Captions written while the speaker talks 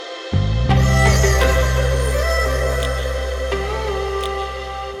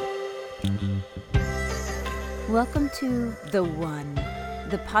Welcome to The One,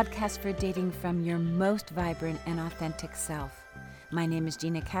 the podcast for dating from your most vibrant and authentic self. My name is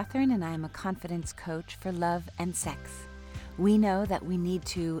Gina Catherine, and I am a confidence coach for love and sex. We know that we need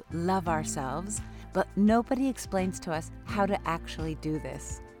to love ourselves, but nobody explains to us how to actually do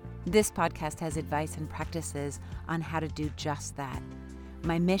this. This podcast has advice and practices on how to do just that.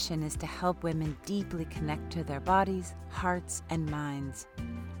 My mission is to help women deeply connect to their bodies, hearts, and minds.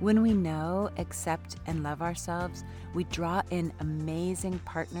 When we know, accept, and love ourselves, we draw in amazing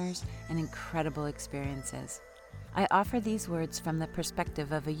partners and incredible experiences. I offer these words from the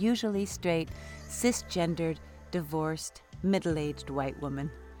perspective of a usually straight, cisgendered, divorced, middle-aged white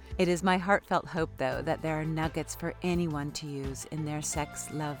woman. It is my heartfelt hope, though, that there are nuggets for anyone to use in their sex,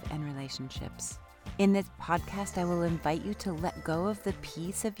 love, and relationships. In this podcast, I will invite you to let go of the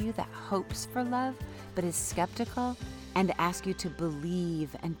piece of you that hopes for love but is skeptical, and ask you to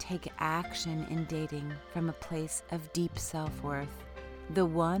believe and take action in dating from a place of deep self-worth. The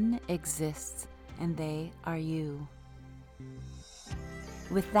one exists, and they are you.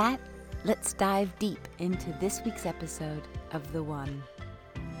 With that, let's dive deep into this week's episode of The One.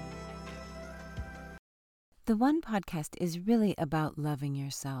 The One podcast is really about loving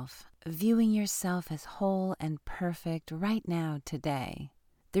yourself, viewing yourself as whole and perfect right now, today.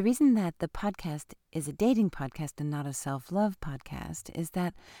 The reason that the podcast is a dating podcast and not a self-love podcast is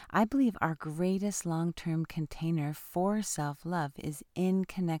that I believe our greatest long-term container for self-love is in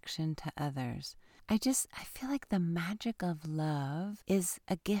connection to others. I feel like the magic of love is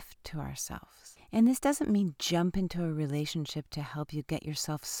a gift to ourselves. And this doesn't mean jump into a relationship to help you get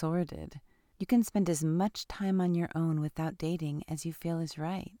yourself sorted. You can spend as much time on your own without dating as you feel is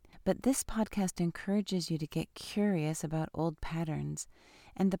right. But this podcast encourages you to get curious about old patterns,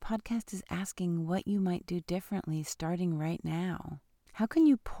 and the podcast is asking what you might do differently starting right now. How can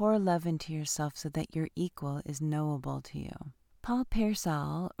you pour love into yourself so that your equal is knowable to you? Paul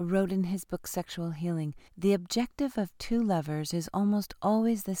Pearsall wrote in his book Sexual Healing, "The objective of two lovers is almost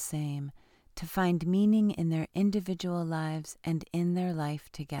always the same, to find meaning in their individual lives and in their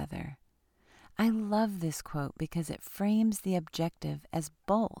life together." I love this quote because it frames the objective as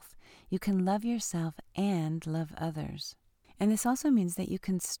both. You can love yourself and love others. And this also means that you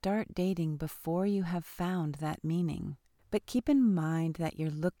can start dating before you have found that meaning. But keep in mind that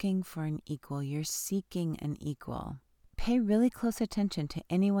you're looking for an equal. You're seeking an equal. Pay really close attention to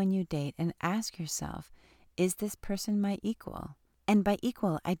anyone you date and ask yourself, is this person my equal? And by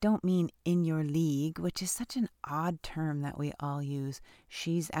equal, I don't mean in your league, which is such an odd term that we all use.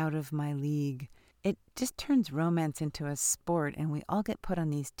 She's out of my league. It just turns romance into a sport, and we all get put on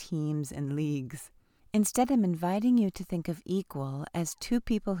these teams and leagues. Instead, I'm inviting you to think of equal as two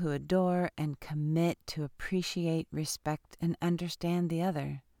people who adore and commit to appreciate, respect, and understand the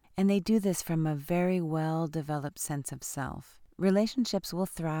other. And they do this from a very well-developed sense of self. Relationships will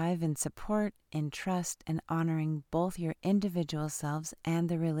thrive in support, in trust, and honoring both your individual selves and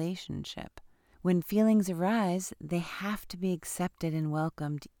the relationship. When feelings arise, they have to be accepted and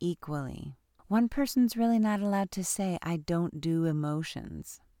welcomed equally. One person's really not allowed to say, "I don't do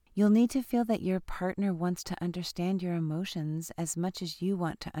emotions." You'll need to feel that your partner wants to understand your emotions as much as you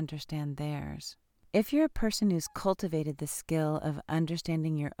want to understand theirs. If you're a person who's cultivated the skill of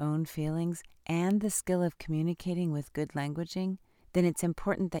understanding your own feelings and the skill of communicating with good languaging, then it's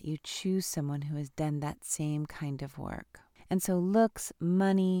important that you choose someone who has done that same kind of work. And so looks,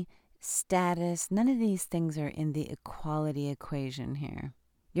 money, status, none of these things are in the equality equation here.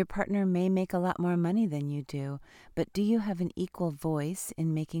 Your partner may make a lot more money than you do, but do you have an equal voice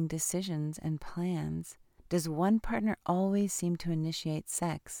in making decisions and plans? Does one partner always seem to initiate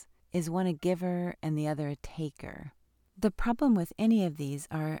sex? Is one a giver and the other a taker? The problem with any of these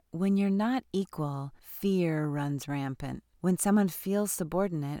are when you're not equal, fear runs rampant. When someone feels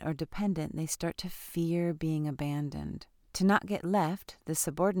subordinate or dependent, they start to fear being abandoned. To not get left, the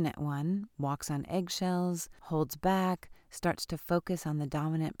subordinate one walks on eggshells, holds back, starts to focus on the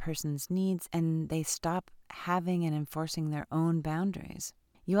dominant person's needs, and they stop having and enforcing their own boundaries.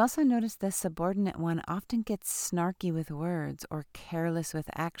 You also notice the subordinate one often gets snarky with words or careless with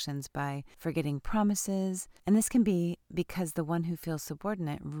actions by forgetting promises, and this can be because the one who feels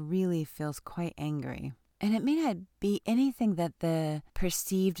subordinate really feels quite angry. And it may not be anything that the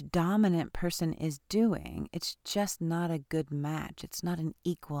perceived dominant person is doing. It's just not a good match. It's not an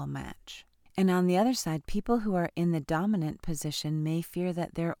equal match. And on the other side, people who are in the dominant position may fear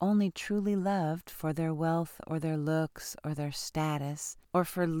that they're only truly loved for their wealth or their looks or their status or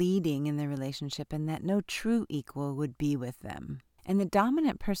for leading in the relationship, and that no true equal would be with them. And the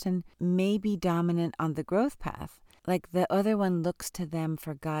dominant person may be dominant on the growth path. Like the other one looks to them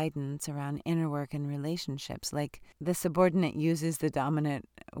for guidance around inner work and relationships. Like the subordinate uses the dominant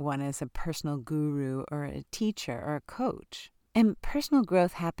one as a personal guru or a teacher or a coach. And personal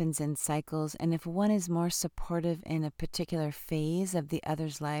growth happens in cycles, and if one is more supportive in a particular phase of the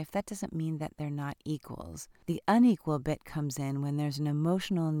other's life, that doesn't mean that they're not equals. The unequal bit comes in when there's an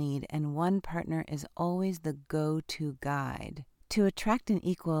emotional need and one partner is always the go-to guide. To attract an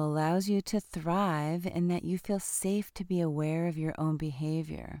equal allows you to thrive in that you feel safe to be aware of your own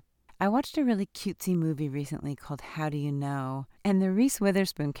behavior. I watched a really cutesy movie recently called How Do You Know? And the Reese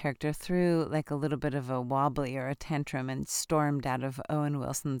Witherspoon character threw like a little bit of a wobbly or a tantrum and stormed out of Owen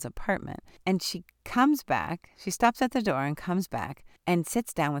Wilson's apartment. And she comes back, she stops at the door and comes back and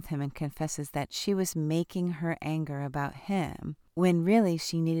sits down with him and confesses that she was making her anger about him when really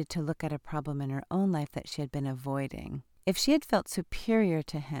she needed to look at a problem in her own life that she had been avoiding. If she had felt superior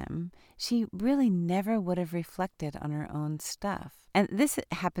to him, she really never would have reflected on her own stuff. And this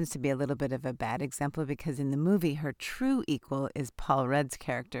happens to be a little bit of a bad example because in the movie, her true equal is Paul Rudd's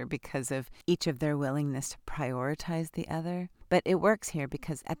character because of each of their willingness to prioritize the other. But it works here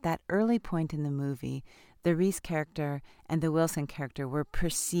because at that early point in the movie, the Reese character and the Wilson character were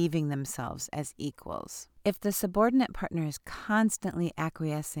perceiving themselves as equals. If the subordinate partner is constantly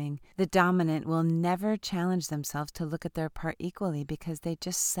acquiescing, the dominant will never challenge themselves to look at their part equally because they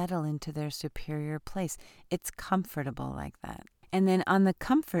just settle into their superior place. It's comfortable like that. And then on the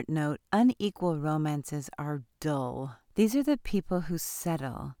comfort note, unequal romances are dull. These are the people who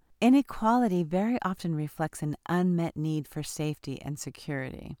settle. Inequality very often reflects an unmet need for safety and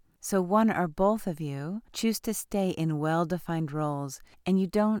security. So one or both of you choose to stay in well-defined roles and you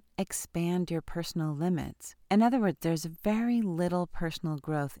don't expand your personal limits. In other words, there's very little personal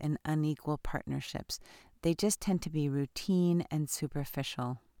growth in unequal partnerships. They just tend to be routine and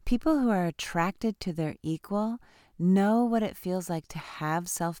superficial. People who are attracted to their equal know what it feels like to have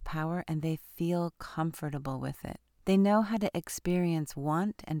self-power and they feel comfortable with it. They know how to experience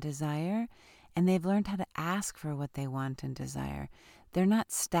want and desire, and they've learned how to ask for what they want and desire. They're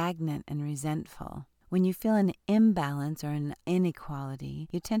not stagnant and resentful. When you feel an imbalance or an inequality,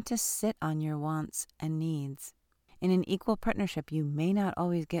 you tend to sit on your wants and needs. In an equal partnership, you may not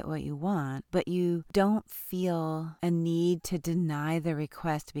always get what you want, but you don't feel a need to deny the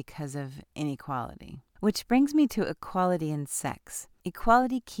request because of inequality. Which brings me to equality in sex.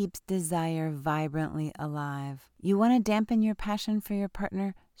 Equality keeps desire vibrantly alive. You want to dampen your passion for your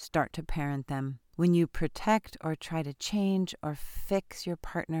partner? Start to parent them. When you protect or try to change or fix your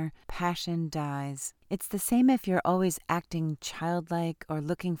partner, passion dies. It's the same if you're always acting childlike or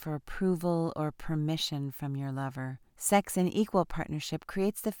looking for approval or permission from your lover. Sex in equal partnership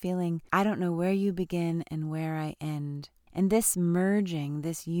creates the feeling, I don't know where you begin and where I end. And this merging,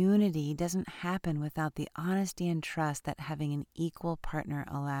 this unity doesn't happen without the honesty and trust that having an equal partner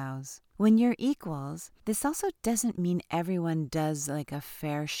allows. When you're equals, this also doesn't mean everyone does like a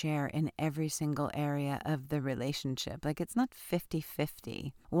fair share in every single area of the relationship. Like it's not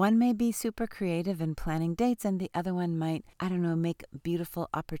 50-50. One may be super creative in planning dates and the other one might, make beautiful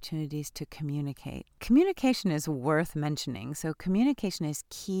opportunities to communicate. Communication is worth mentioning. So communication is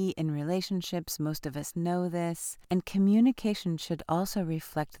key in relationships. Most of us know this. And communication should also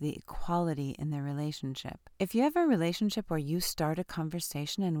reflect the equality in the relationship. If you have a relationship where you start a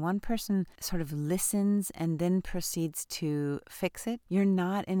conversation and one person sort of listens and then proceeds to fix it, you're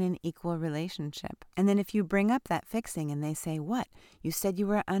not in an equal relationship. And then if you bring up that fixing and they say, what? You said you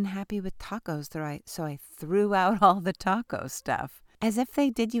were unhappy with tacos, so I threw out all the taco stuff. As if they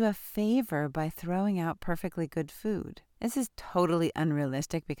did you a favor by throwing out perfectly good food. This is totally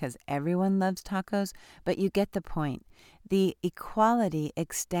unrealistic because everyone loves tacos, but you get the point. The equality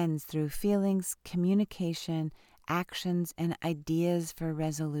extends through feelings, communication, actions, and ideas for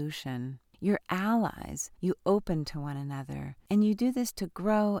resolution. You're allies. You open to one another. And you do this to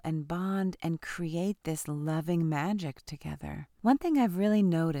grow and bond and create this loving magic together. One thing I've really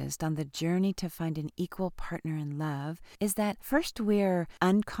noticed on the journey to find an equal partner in love is that first we're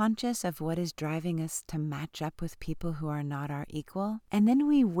unconscious of what is driving us to match up with people who are not our equal. And then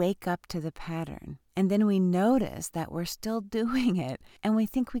we wake up to the pattern. And then we notice that we're still doing it. And we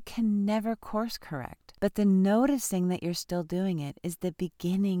think we can never course correct. But the noticing that you're still doing it is the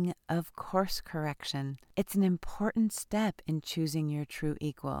beginning of course correction. It's an important step in choosing your true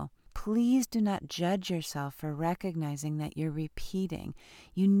equal. Please do not judge yourself for recognizing that you're repeating.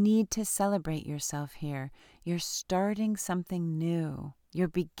 You need to celebrate yourself here. You're starting something new. You're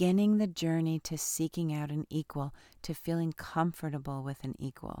beginning the journey to seeking out an equal, to feeling comfortable with an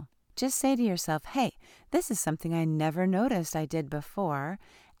equal. Just say to yourself, hey, this is something I never noticed I did before,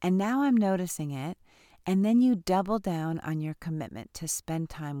 and now I'm noticing it. And then you double down on your commitment to spend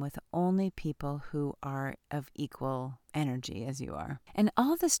time with only people who are of equal energy as you are. And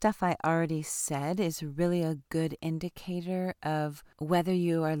all the stuff I already said is really a good indicator of whether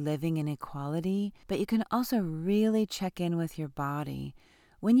you are living in equality, but you can also really check in with your body.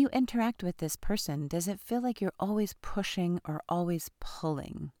 When you interact with this person, does it feel like you're always pushing or always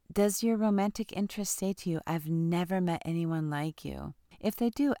pulling? Does your romantic interest say to you, "I've never met anyone like you"? If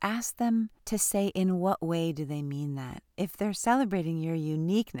they do, ask them to say in what way do they mean that. If they're celebrating your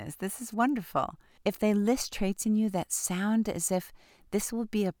uniqueness, this is wonderful. If they list traits in you that sound as if this will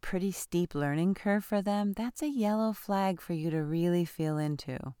be a pretty steep learning curve for them, that's a yellow flag for you to really feel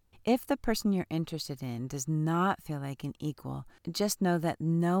into. If the person you're interested in does not feel like an equal, just know that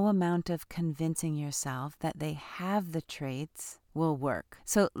no amount of convincing yourself that they have the traits will work.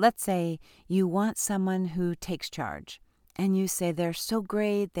 So let's say you want someone who takes charge. And you say they're so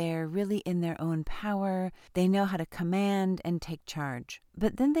great, they're really in their own power, they know how to command and take charge.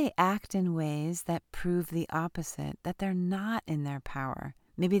 But then they act in ways that prove the opposite, that they're not in their power.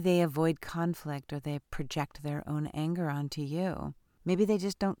 Maybe they avoid conflict or they project their own anger onto you. Maybe they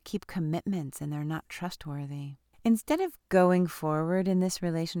just don't keep commitments and they're not trustworthy. Instead of going forward in this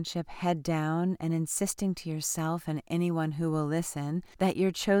relationship head down and insisting to yourself and anyone who will listen that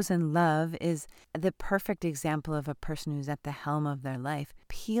your chosen love is the perfect example of a person who's at the helm of their life,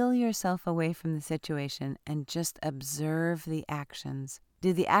 peel yourself away from the situation and just observe the actions.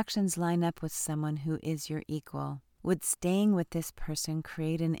 Do the actions line up with someone who is your equal? Would staying with this person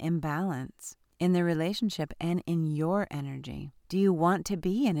create an imbalance in the relationship and in your energy? Do you want to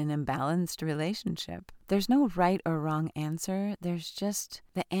be in an imbalanced relationship? There's no right or wrong answer. There's just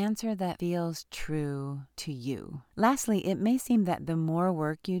the answer that feels true to you. Lastly, it may seem that the more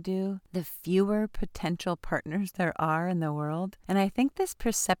work you do, the fewer potential partners there are in the world. And I think this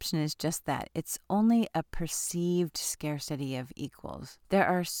perception is just that. It's only a perceived scarcity of equals. There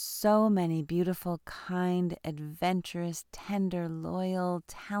are so many beautiful, kind, adventurous, tender, loyal,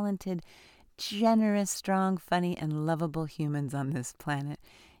 talented, generous, strong, funny, and lovable humans on this planet.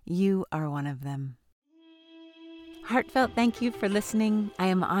 You are one of them. Heartfelt thank you for listening. I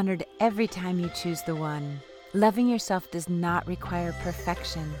am honored every time you choose the one. Loving yourself does not require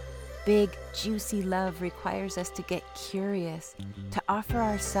perfection. Big, juicy love requires us to get curious, to offer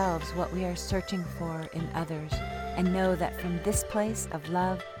ourselves what we are searching for in others, and know that from this place of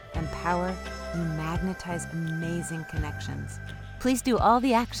love and power, you magnetize amazing connections. Please do all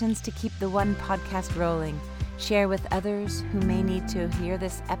the actions to keep the One podcast rolling. Share with others who may need to hear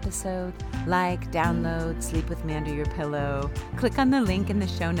this episode. Like, download, sleep with me under your pillow. Click on the link in the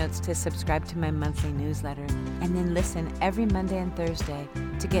show notes to subscribe to my monthly newsletter. And then listen every Monday and Thursday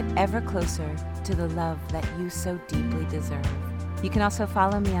to get ever closer to the love that you so deeply deserve. You can also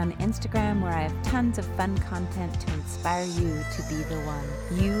follow me on Instagram, where I have tons of fun content to inspire you to be the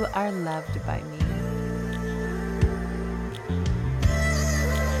one. You are loved by me.